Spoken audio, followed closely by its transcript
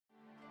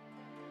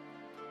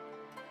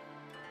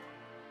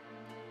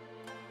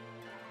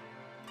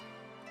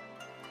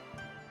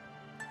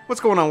What's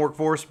going on,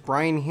 Workforce?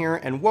 Brian here,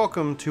 and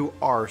welcome to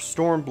our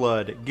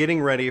Stormblood Getting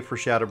Ready for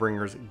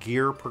Shadowbringers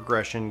Gear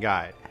Progression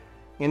Guide.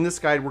 In this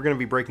guide, we're going to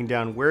be breaking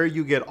down where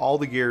you get all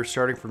the gear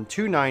starting from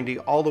 290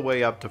 all the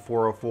way up to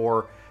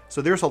 404.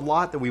 So there's a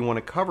lot that we want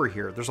to cover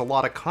here. There's a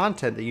lot of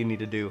content that you need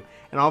to do,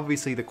 and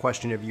obviously the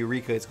question of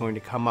Eureka is going to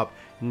come up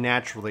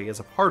naturally as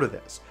a part of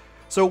this.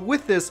 So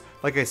with this,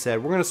 like I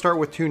said, we're going to start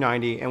with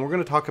 290, and we're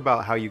going to talk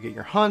about how you get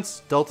your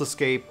hunts,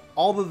 Deltascape,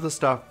 all of the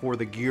stuff for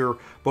the gear,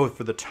 both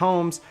for the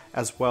tomes,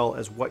 as well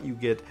as what you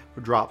get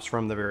for drops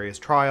from the various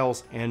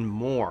trials, and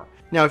more.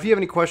 Now, if you have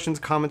any questions,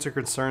 comments, or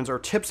concerns, or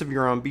tips of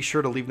your own, be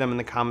sure to leave them in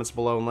the comments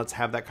below, and let's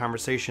have that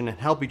conversation and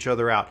help each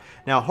other out.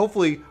 Now,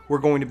 hopefully, we're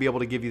going to be able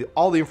to give you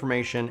all the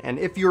information, and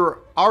if you're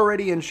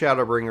already in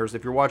Shadowbringers,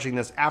 if you're watching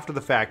this after the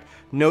fact,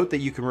 note that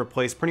you can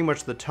replace pretty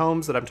much the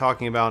tomes that I'm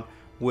talking about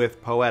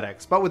with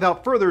Poetics. But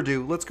without further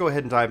ado, let's go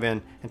ahead and dive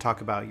in and talk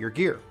about your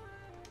gear.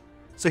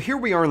 So here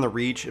we are in the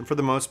Reach, and for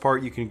the most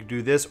part, you can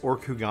do this or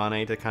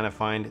Kugane to kind of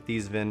find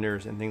these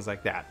vendors and things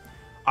like that.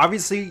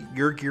 Obviously,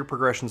 your gear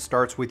progression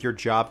starts with your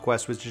job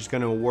quest, which is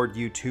going to award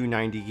you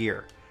 290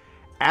 gear.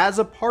 As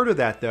a part of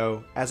that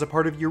though, as a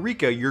part of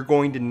Eureka, you're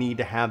going to need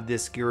to have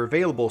this gear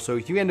available. So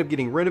if you end up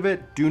getting rid of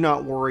it, do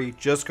not worry,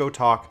 just go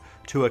talk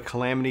to a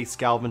Calamity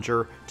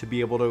Scavenger to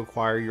be able to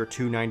acquire your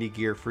 290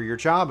 gear for your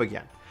job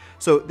again.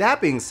 So that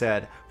being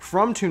said,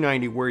 from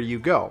 290, where do you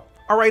go?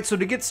 Alright, so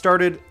to get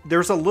started,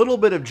 there's a little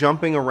bit of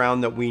jumping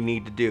around that we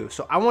need to do.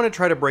 So I want to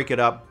try to break it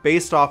up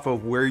based off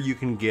of where you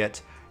can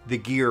get the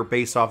gear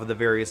based off of the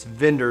various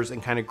vendors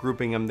and kind of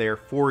grouping them there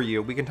for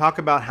you. We can talk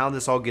about how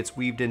this all gets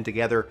weaved in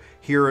together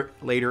here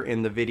later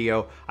in the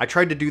video. I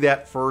tried to do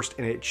that first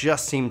and it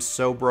just seems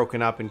so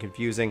broken up and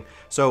confusing.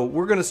 So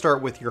we're going to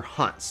start with your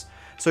hunts.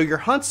 So your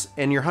hunts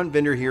and your hunt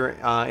vendor here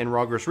in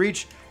Rogger's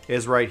Reach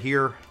is right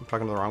here. I'm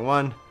talking to the wrong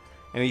one.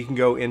 And you can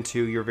go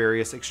into your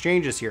various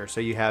exchanges here.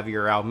 So you have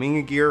your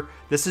Alminga gear.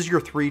 This is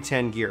your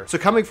 310 gear. So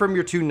coming from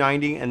your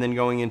 290 and then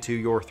going into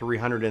your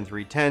 300 and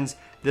 310s,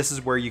 this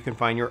is where you can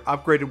find your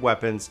upgraded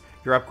weapons,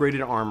 your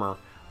upgraded armor,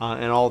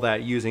 and all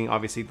that, using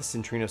obviously the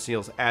Centrino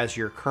seals as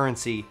your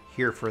currency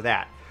here for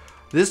that.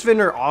 This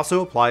vendor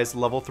also applies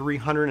level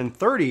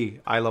 330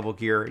 eye level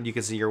gear, and you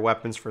can see your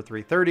weapons for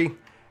 330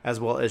 as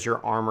well as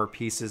your armor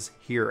pieces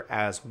here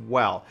as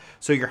well.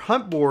 So your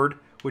hunt board,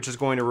 which is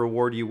going to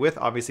reward you with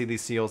obviously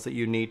these seals that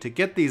you need to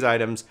get these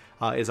items,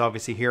 is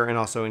obviously here and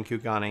also in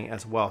Kugane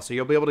as well. So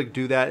you'll be able to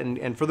do that,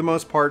 and for the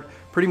most part,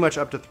 pretty much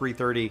up to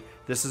 330,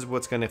 this is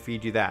what's going to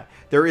feed you that.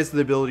 There is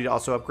the ability to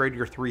also upgrade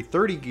your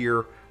 330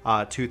 gear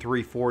to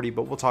 340,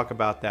 but we'll talk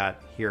about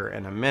that here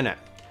in a minute.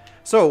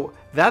 So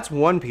that's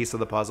one piece of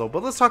the puzzle,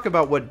 but let's talk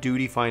about what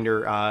Duty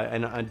Finder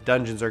and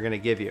dungeons are going to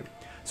give you.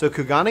 So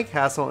Kugane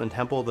Castle and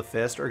Temple of the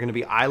Fist are going to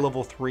be eye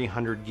level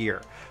 300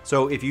 gear.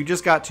 So if you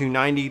just got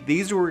 290,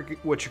 these are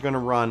what you're going to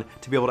run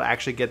to be able to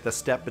actually get the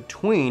step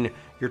between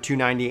your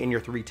 290 and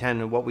your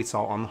 310 and what we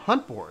saw on the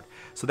hunt board.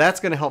 So that's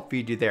going to help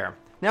feed you there.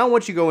 Now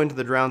once you go into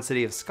the Drowned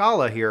City of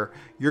Scala here,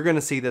 you're going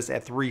to see this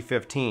at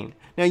 315.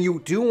 Now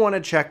you do want to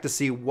check to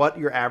see what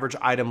your average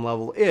item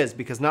level is,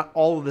 because not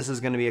all of this is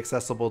going to be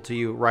accessible to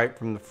you right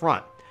from the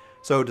front.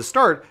 So to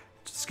start,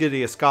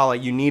 City of Scala,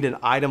 you need an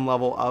item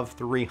level of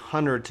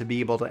 300 to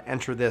be able to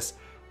enter this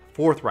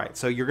forthright.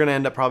 So you're going to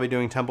end up probably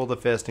doing Temple of the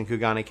Fist and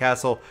Kugane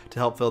Castle to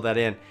help fill that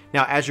in.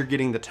 Now, as you're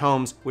getting the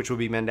tomes, which will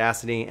be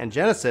Mendacity and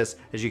Genesis,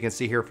 as you can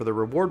see here for the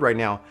reward right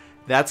now,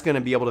 that's going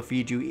to be able to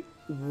feed you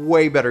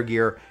way better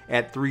gear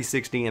at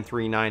 360 and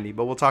 390.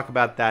 But we'll talk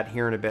about that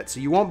here in a bit. So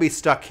you won't be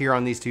stuck here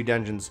on these two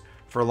dungeons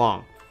for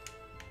long.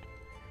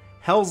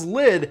 Hell's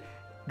Lid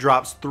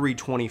drops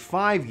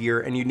 325 gear,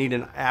 and you need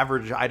an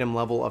average item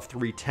level of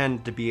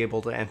 310 to be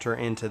able to enter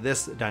into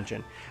this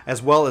dungeon,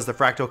 as well as the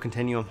Fractal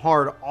Continuum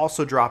Hard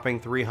also dropping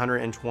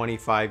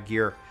 325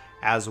 gear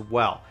as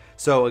well.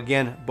 So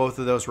again, both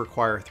of those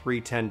require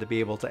 310 to be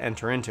able to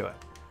enter into it.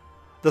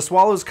 The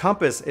Swallow's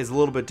Compass is a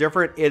little bit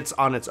different. It's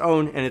on its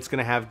own, and it's going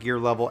to have gear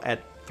level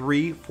at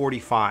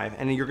 345,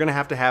 and you're going to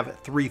have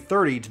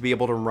 330 to be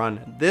able to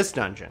run this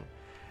dungeon.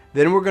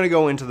 Then we're going to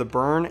go into the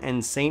Burn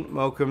and St.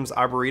 Mokum's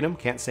Arboretum,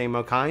 can't say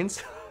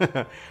Mokines,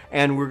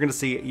 and we're going to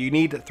see you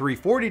need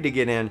 340 to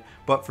get in,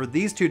 but for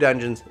these two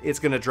dungeons, it's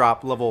going to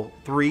drop level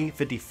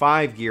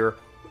 355 gear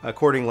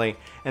accordingly.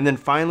 And then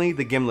finally,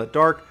 the Gimlet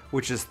Dark,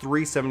 which is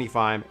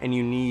 375, and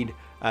you need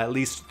at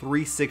least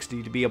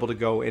 360 to be able to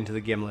go into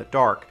the Gimlet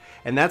Dark.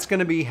 And that's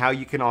going to be how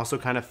you can also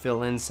kind of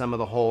fill in some of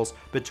the holes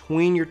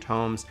between your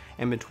tomes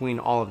and between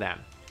all of them.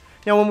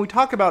 Now, when we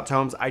talk about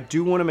tomes, I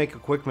do want to make a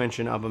quick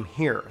mention of them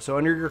here. So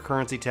under your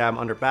currency tab,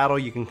 under battle,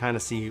 you can kind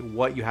of see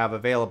what you have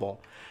available.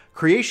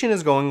 Creation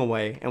is going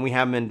away, and we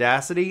have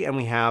Mendacity and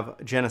we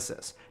have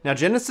Genesis. Now,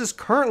 Genesis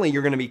currently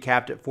you're going to be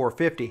capped at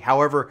 450.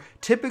 However,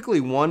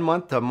 typically 1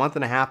 month to a month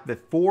and a half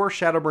before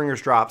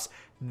Shadowbringers drops,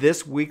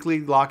 this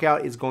weekly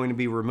lockout is going to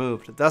be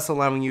removed, thus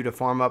allowing you to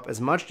farm up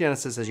as much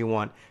Genesis as you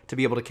want to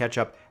be able to catch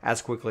up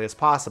as quickly as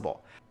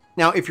possible.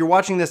 Now, if you're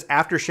watching this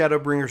after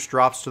Shadowbringers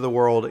drops to the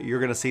world, you're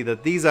going to see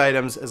that these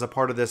items as a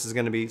part of this is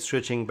going to be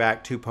switching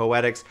back to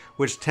Poetics,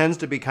 which tends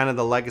to be kind of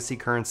the legacy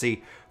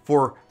currency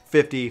for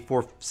 450,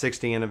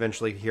 460, and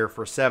eventually here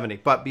for 70.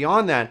 But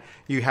beyond that,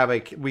 you have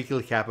a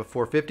weekly cap of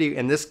 450,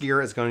 and this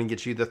gear is going to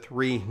get you the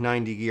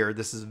 390 gear.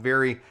 This is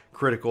very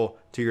critical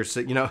to your,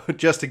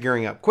 just to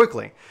gearing up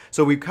quickly.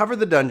 So we've covered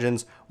the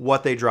dungeons,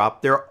 what they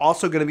drop. They're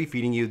also going to be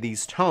feeding you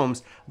these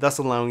tomes, thus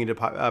allowing you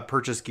to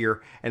purchase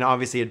gear and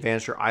obviously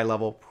advance your eye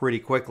level pretty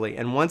quickly.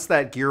 And once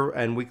that gear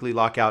and weekly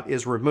lockout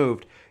is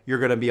removed, you're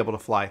going to be able to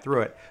fly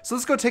through it. So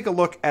let's go take a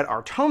look at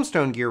our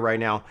tombstone gear right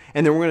now,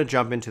 and then we're going to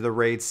jump into the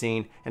raid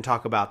scene and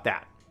talk about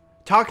that.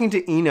 Talking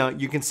to Ina,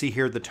 you can see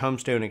here the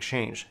tombstone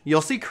exchange.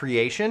 You'll see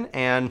creation,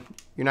 and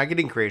you're not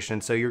getting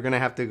creation, so you're going to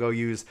have to go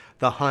use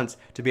the hunts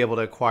to be able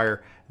to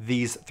acquire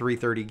these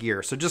 330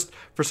 gear. So just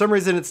for some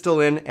reason it's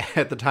still in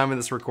at the time of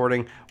this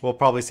recording. We'll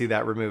probably see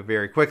that removed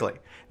very quickly.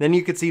 Then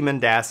you can see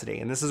mendacity,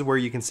 and this is where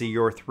you can see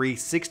your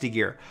 360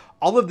 gear.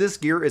 All of this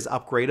gear is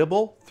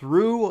upgradable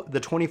through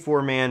the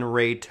 24-man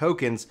raid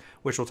tokens,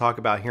 which we'll talk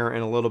about here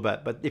in a little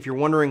bit. But if you're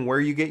wondering where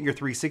you get your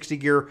 360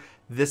 gear,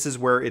 this is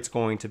where it's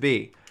going to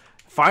be.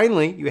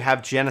 Finally, you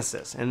have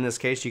Genesis. In this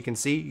case, you can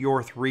see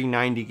your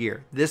 390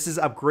 gear. This is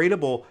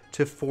upgradable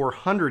to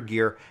 400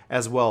 gear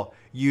as well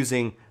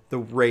using the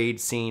raid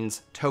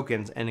scenes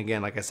tokens. And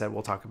again, like I said,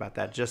 we'll talk about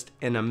that just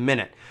in a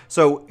minute.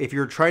 So if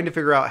you're trying to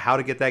figure out how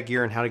to get that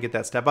gear and how to get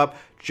that step up,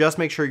 just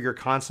make sure you're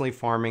constantly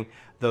farming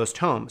those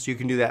tomes. You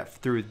can do that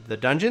through the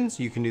dungeons,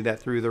 you can do that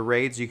through the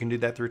raids, you can do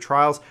that through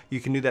trials, you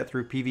can do that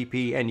through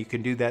PvP, and you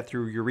can do that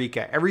through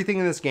Eureka. Everything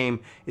in this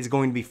game is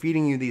going to be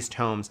feeding you these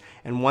tomes,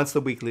 and once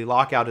the weekly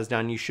lockout is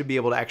done, you should be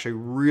able to actually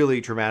really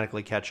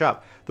dramatically catch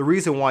up. The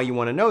reason why you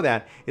want to know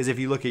that is if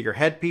you look at your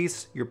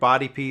headpiece, your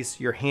body piece,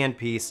 your hand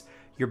piece,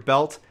 your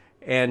belt,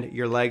 and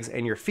your legs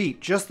and your feet,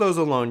 just those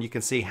alone, you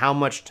can see how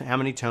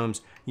many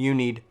tomes you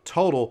need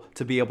total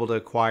to be able to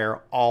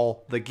acquire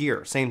all the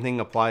gear. Same thing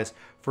applies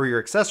for your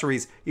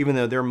accessories, even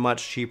though they're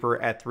much cheaper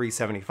at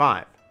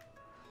 $375.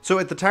 So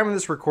at the time of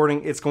this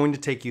recording, it's going to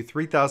take you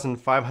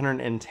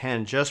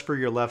 3,510 just for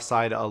your left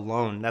side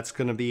alone. That's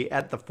going to be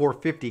at the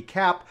 450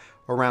 cap,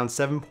 around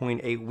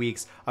 7.8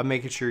 weeks of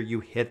making sure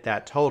you hit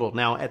that total.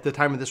 Now, at the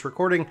time of this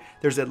recording,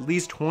 there's at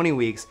least 20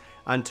 weeks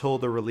until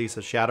the release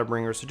of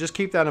Shadowbringers, so just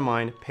keep that in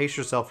mind, pace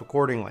yourself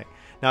accordingly.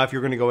 Now, if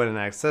you're going to go in and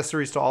add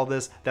accessories to all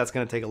this, that's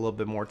going to take a little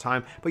bit more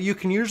time, but you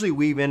can usually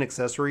weave in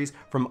accessories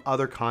from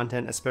other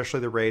content,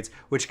 especially the raids,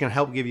 which can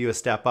help give you a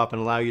step up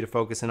and allow you to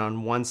focus in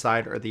on one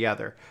side or the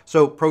other.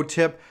 So pro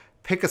tip,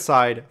 pick a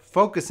side,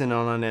 focus in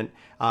on it,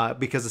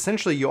 because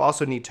essentially you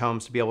also need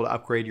tomes to be able to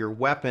upgrade your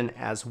weapon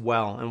as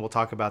well, and we'll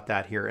talk about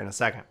that here in a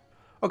second.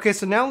 Okay,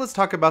 so now let's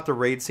talk about the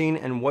raid scene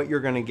and what you're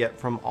going to get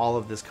from all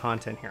of this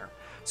content here.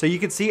 So you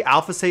can see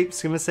Alphascape,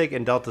 Sigmascape,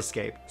 and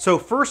Deltascape. So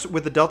first,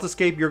 with the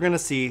Deltascape, you're going to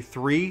see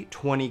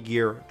 320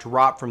 gear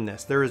drop from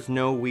this. There is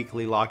no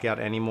weekly lockout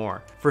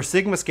anymore. For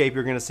Sigmascape,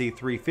 you're going to see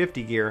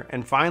 350 gear.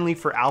 And finally,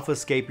 for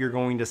Alphascape, you're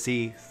going to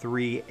see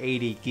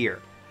 380 gear.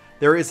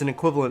 There is an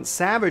equivalent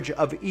Savage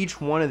of each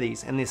one of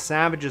these, and the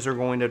Savages are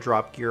going to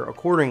drop gear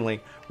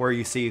accordingly, where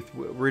you see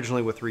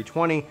originally with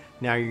 320,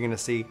 now you're going to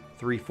see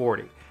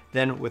 340.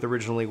 Then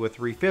originally with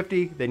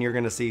 350, then you're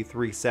going to see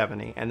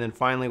 370. And then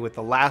finally with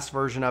the last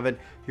version of it,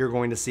 you're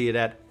going to see it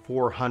at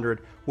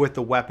 400 with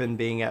the weapon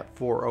being at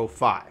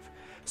 405.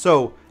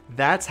 So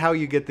that's how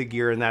you get the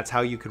gear, and that's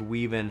how you could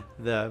weave in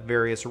the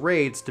various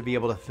raids to be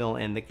able to fill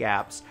in the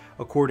gaps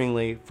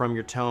accordingly from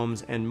your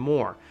tomes and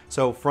more.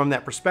 So from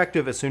that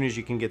perspective, as soon as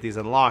you can get these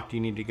unlocked,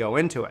 you need to go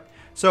into it.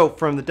 So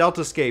from the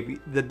Deltascape,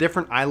 the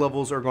different eye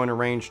levels are going to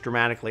range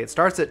dramatically. It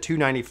starts at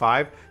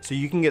 295, so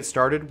you can get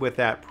started with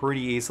that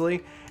pretty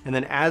easily. And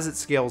then as it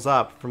scales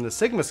up from the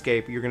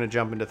Sigmascape, you're going to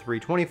jump into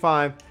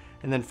 325,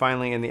 and then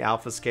finally in the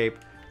Alphascape,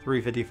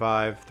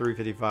 355,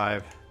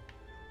 355,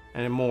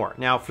 and more.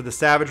 Now for the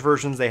Savage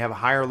versions, they have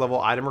higher level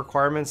item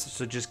requirements,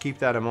 so just keep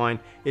that in mind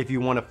if you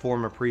want to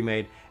form a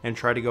pre-made and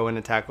try to go in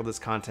and tackle this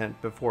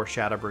content before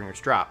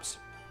Shadowbringers drops.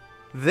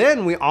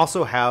 Then we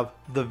also have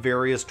the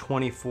various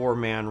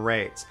 24-man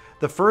raids.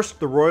 The first,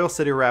 the Royal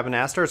City of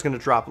Rabanastar, is going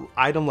to drop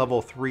item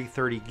level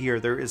 330 gear.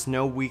 There is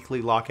no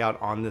weekly lockout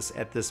on this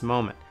at this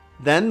moment.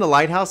 Then the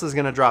Lighthouse is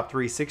going to drop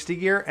 360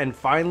 gear, and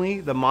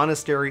finally the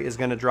Monastery is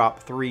going to drop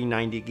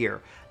 390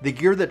 gear. The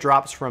gear that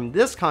drops from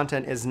this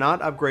content is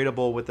not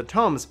upgradable with the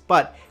tomes,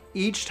 but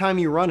each time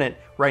you run it,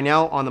 right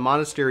now on the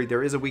Monastery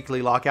there is a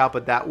weekly lockout,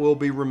 but that will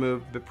be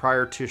removed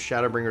prior to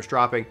Shadowbringers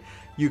dropping.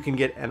 You can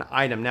get an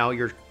item. Now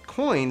your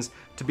coins,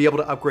 to be able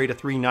to upgrade a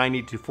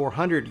 390 to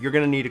 400, you're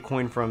going to need a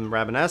coin from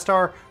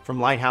Rabanastar,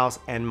 from Lighthouse,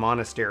 and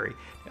Monastery.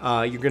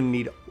 You're going to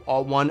need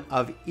one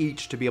of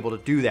each to be able to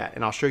do that,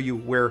 and I'll show you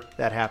where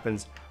that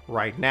happens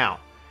right now.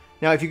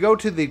 Now if you go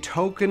to the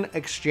token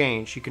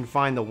exchange, you can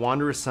find the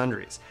Wanderous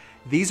Sundries.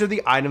 These are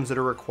the items that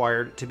are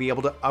required to be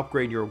able to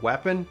upgrade your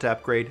weapon, to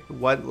upgrade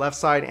what left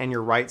side and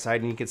your right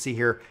side. And you can see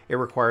here, it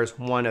requires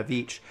one of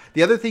each.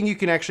 The other thing you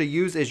can actually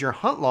use is your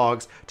hunt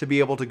logs to be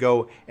able to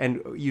go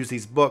and use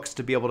these books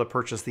to be able to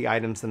purchase the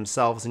items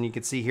themselves. And you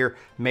can see here,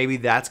 maybe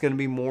that's going to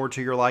be more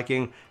to your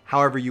liking,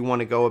 however you want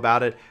to go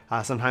about it.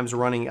 Sometimes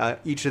running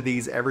each of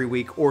these every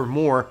week or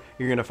more,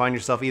 you're going to find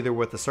yourself either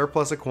with a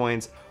surplus of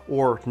coins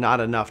or not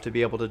enough to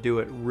be able to do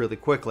it really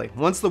quickly.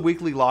 Once the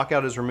weekly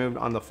lockout is removed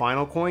on the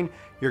final coin,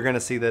 you're going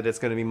to see that it's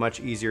going to be much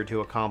easier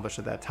to accomplish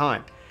at that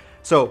time.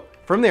 So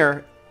from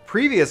there,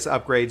 previous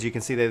upgrades, you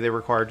can see that they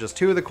require just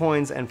 2 of the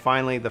coins, and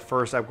finally the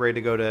first upgrade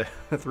to go to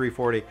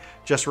 340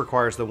 just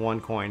requires the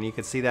 1 coin. You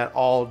can see that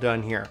all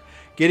done here.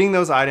 Getting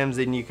those items,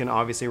 then you can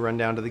obviously run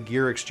down to the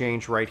gear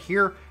exchange right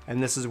here,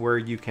 and this is where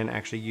you can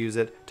actually use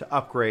it to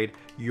upgrade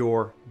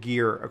your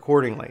gear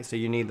accordingly. So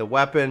you need the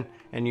weapon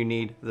and you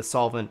need the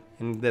solvent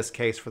in this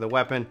case for the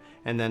weapon,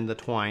 and then the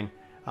twine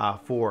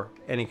for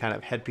any kind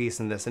of headpiece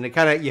in this. And it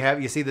kind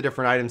of, you see the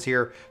different items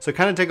here. So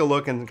kind of take a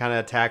look and kind of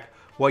attack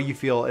what you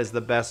feel is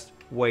the best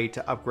way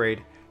to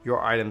upgrade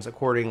your items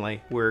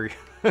accordingly, where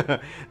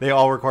they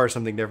all require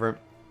something different.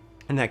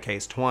 In that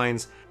case,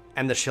 twines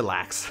and the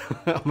shellacs.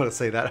 I'm going to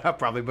say that. I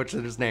probably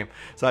butchered his name,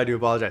 so I do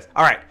apologize.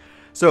 All right,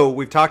 so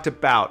we've talked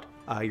about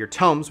your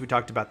tomes. We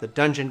talked about the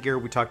dungeon gear.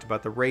 We talked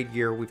about the raid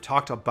gear. We've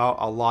talked about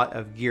a lot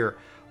of gear.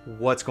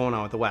 What's going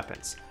on with the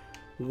weapons?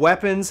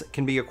 Weapons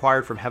can be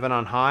acquired from Heaven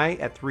on High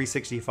at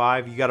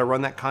 365. You got to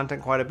run that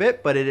content quite a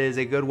bit, but it is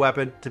a good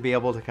weapon to be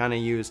able to kind of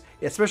use,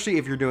 especially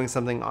if you're doing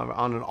something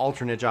on an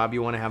alternate job.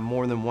 You want to have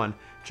more than one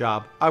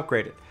job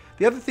upgraded.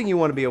 The other thing you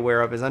want to be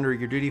aware of is under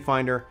your duty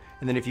finder,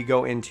 and then if you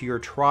go into your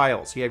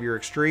trials, you have your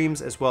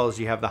extremes as well as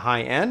you have the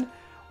high end,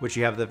 which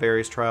you have the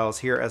various trials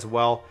here as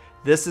well.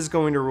 This is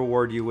going to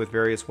reward you with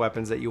various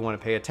weapons that you want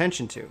to pay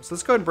attention to. So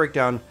let's go ahead and break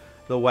down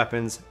the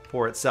weapons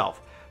for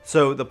itself.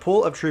 So the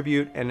Pool of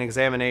Tribute and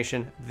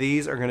Examination,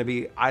 these are going to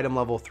be item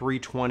level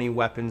 320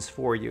 weapons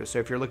for you. So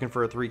if you're looking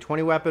for a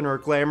 320 weapon or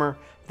a glamour,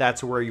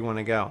 that's where you want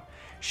to go.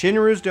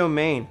 Shinru's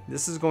Domain,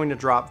 this is going to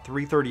drop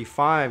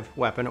 335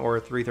 weapon or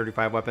a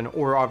 335 weapon,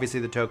 or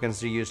obviously the tokens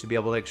to use to be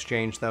able to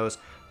exchange those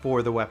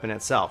for the weapon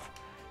itself.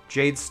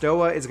 Jade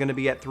Stoa is going to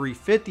be at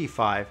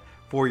 355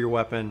 for your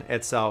weapon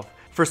itself.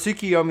 For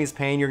Tsukiyomi's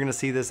Pain, you're going to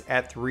see this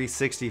at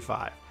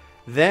 365.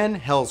 Then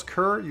Hell's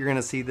Cur, you're going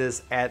to see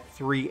this at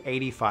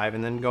 385,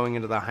 and then going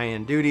into the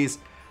high-end duties,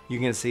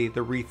 you're going to see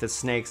the Wreath of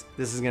Snakes.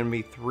 This is going to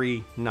be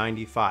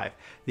 395.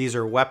 These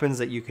are weapons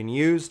that you can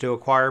use to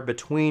acquire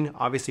between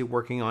obviously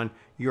working on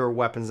your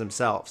weapons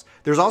themselves.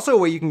 There's also a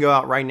way you can go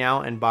out right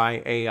now and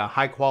buy a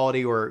high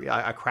quality or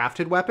a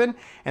crafted weapon,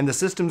 and the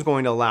system's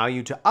going to allow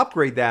you to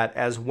upgrade that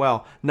as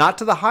well. Not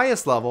to the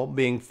highest level,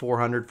 being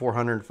 400,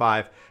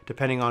 405,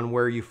 depending on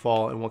where you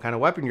fall and what kind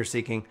of weapon you're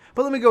seeking.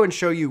 But let me go and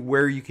show you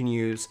where you can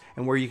use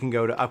and where you can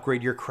go to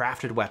upgrade your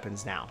crafted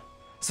weapons now.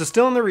 So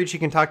still in the reach, you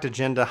can talk to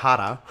Jenda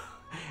Hara,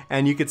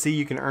 and you can see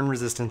you can earn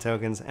resistant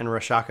tokens and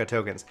Rashaka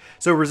tokens.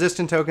 So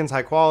resistant tokens,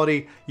 high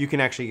quality, you can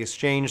actually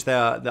exchange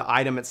the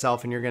item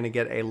itself, and you're going to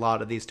get a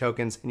lot of these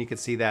tokens, and you can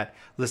see that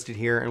listed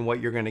here and what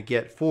you're going to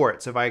get for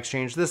it. So if I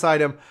exchange this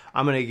item,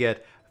 I'm going to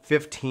get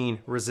 15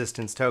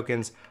 resistance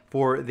tokens.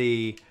 For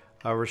the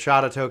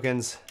Rashada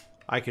tokens,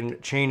 I can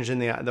change in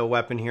the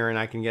weapon here, and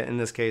I can get, in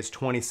this case,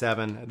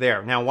 27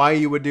 there. Now, why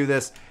you would do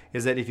this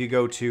is that if you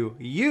go to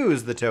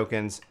use the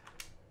tokens,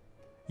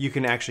 you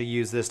can actually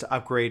use this to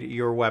upgrade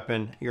your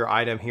weapon, your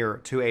item here,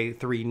 to a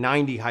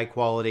 390 high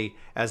quality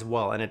as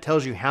well. And it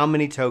tells you how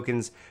many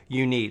tokens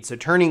you need. So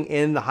turning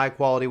in the high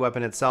quality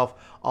weapon itself,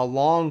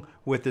 along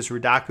with this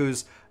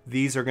Rudaku's,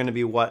 these are going to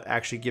be what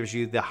actually gives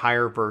you the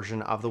higher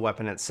version of the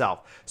weapon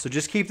itself. So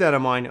just keep that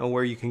in mind on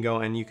where you can go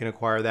and you can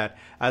acquire that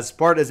as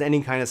part as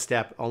any kind of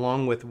step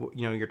along with,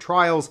 you know, your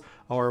trials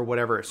or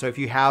whatever. So if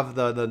you have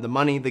the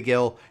money, the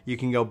gil, you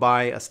can go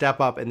buy a step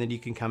up, and then you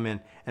can come in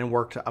and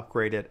work to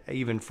upgrade it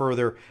even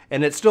further.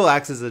 And it still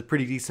acts as a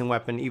pretty decent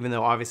weapon, even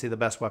though obviously the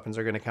best weapons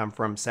are going to come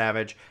from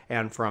Savage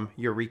and from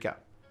Eureka.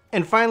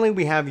 And finally,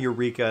 we have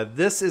Eureka.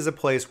 This is a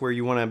place where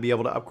you want to be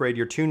able to upgrade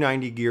your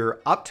 290 gear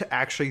up to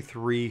actually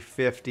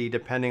 350,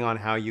 depending on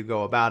how you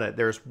go about it.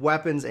 There's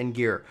weapons and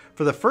gear.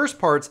 For the first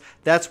parts,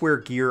 that's where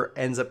gear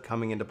ends up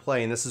coming into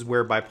play. And this is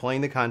where, by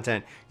playing the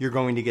content, you're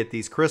going to get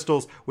these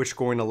crystals, which are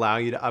going to allow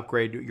you to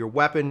upgrade your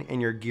weapon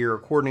and your gear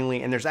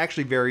accordingly. And there's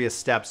actually various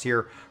steps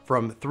here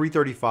from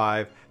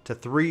 335 to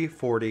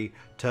 340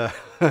 to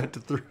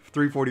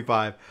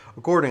 345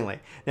 accordingly.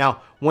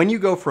 Now, when you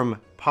go from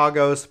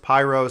Pagos,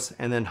 Pyros,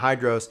 and then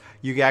Hydros,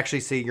 you can actually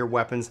see your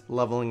weapons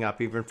leveling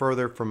up even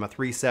further from a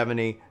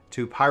 370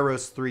 to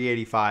Pyros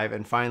 385,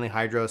 and finally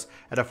Hydros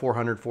at a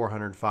 400,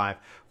 405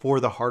 for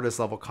the hardest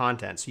level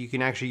content. So you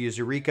can actually use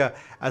Eureka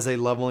as a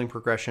leveling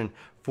progression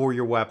for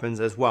your weapons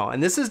as well.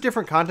 And this is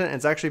different content.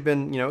 It's actually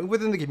been, you know,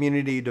 within the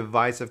community,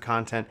 divisive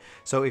content.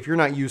 So if you're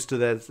not used to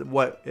that,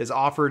 what is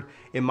offered,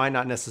 it might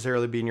not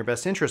necessarily be in your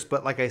best interest.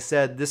 But like I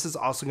said, this is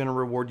also going to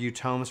reward you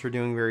tomes for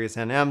doing various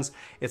NMs.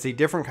 It's a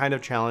different kind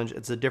of challenge.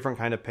 It's a different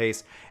kind of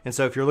pace. And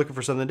so if you're looking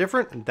for something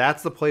different,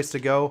 that's the place to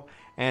go.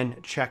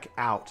 and check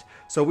out.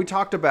 So we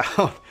talked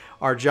about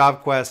our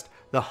job quest,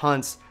 the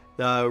hunts,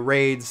 the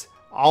raids,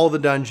 all the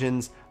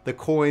dungeons, the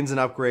coins and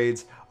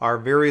upgrades, our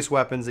various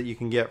weapons that you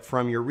can get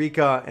from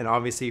Eureka and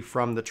obviously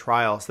from the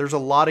trials. There's a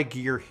lot of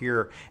gear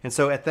here. And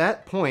so at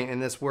that point,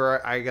 and this is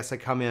where I guess I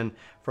come in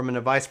from an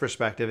advice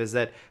perspective, is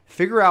that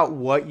figure out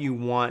what you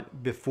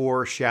want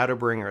before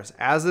Shadowbringers.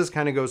 As this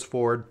kind of goes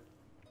forward,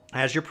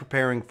 as you're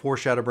preparing for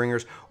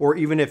Shadowbringers, or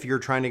even if you're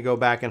trying to go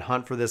back and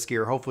hunt for this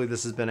gear, hopefully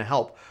this has been a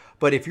help.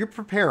 But if you're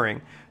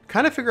preparing,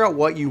 kind of figure out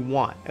what you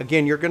want.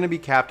 Again, you're going to be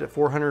capped at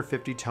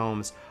 450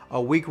 tomes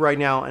a week right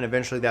now, and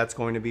eventually that's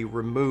going to be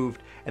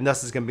removed, and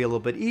thus it's going to be a little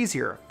bit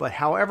easier. But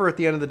however, at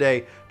the end of the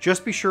day,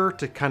 just be sure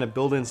to kind of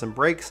build in some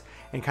breaks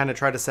and kind of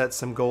try to set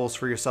some goals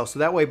for yourself. So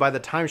that way, by the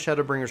time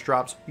Shadowbringers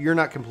drops, you're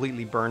not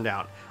completely burned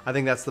out. I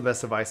think that's the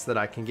best advice that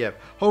I can give.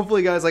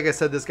 Hopefully, guys, like I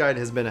said, this guide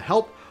has been a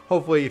help.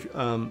 Hopefully,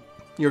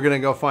 you're going to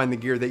go find the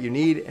gear that you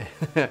need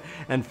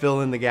and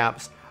fill in the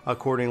gaps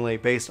accordingly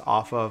based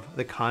off of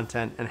the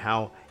content and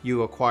how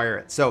you acquire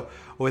it. So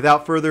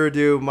without further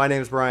ado, my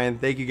name is Brian.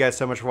 Thank you guys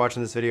so much for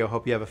watching this video.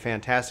 Hope you have a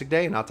fantastic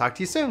day, and I'll talk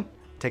to you soon.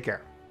 Take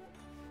care.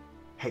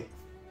 Hey,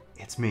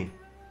 it's me.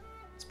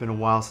 It's been a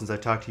while since I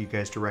talked to you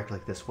guys directly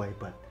this way,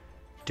 but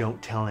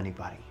don't tell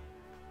anybody.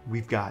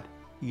 We've got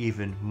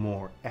even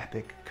more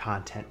epic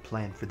content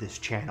planned for this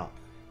channel.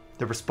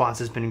 The response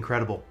has been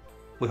incredible.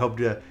 We hope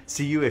to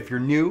see you. If you're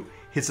new,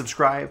 hit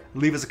subscribe,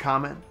 leave us a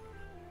comment.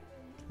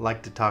 I'd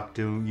like to talk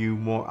to you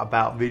more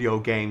about video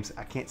games.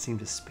 I can't seem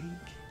to speak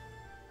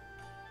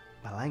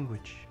my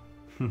language.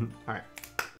 All right.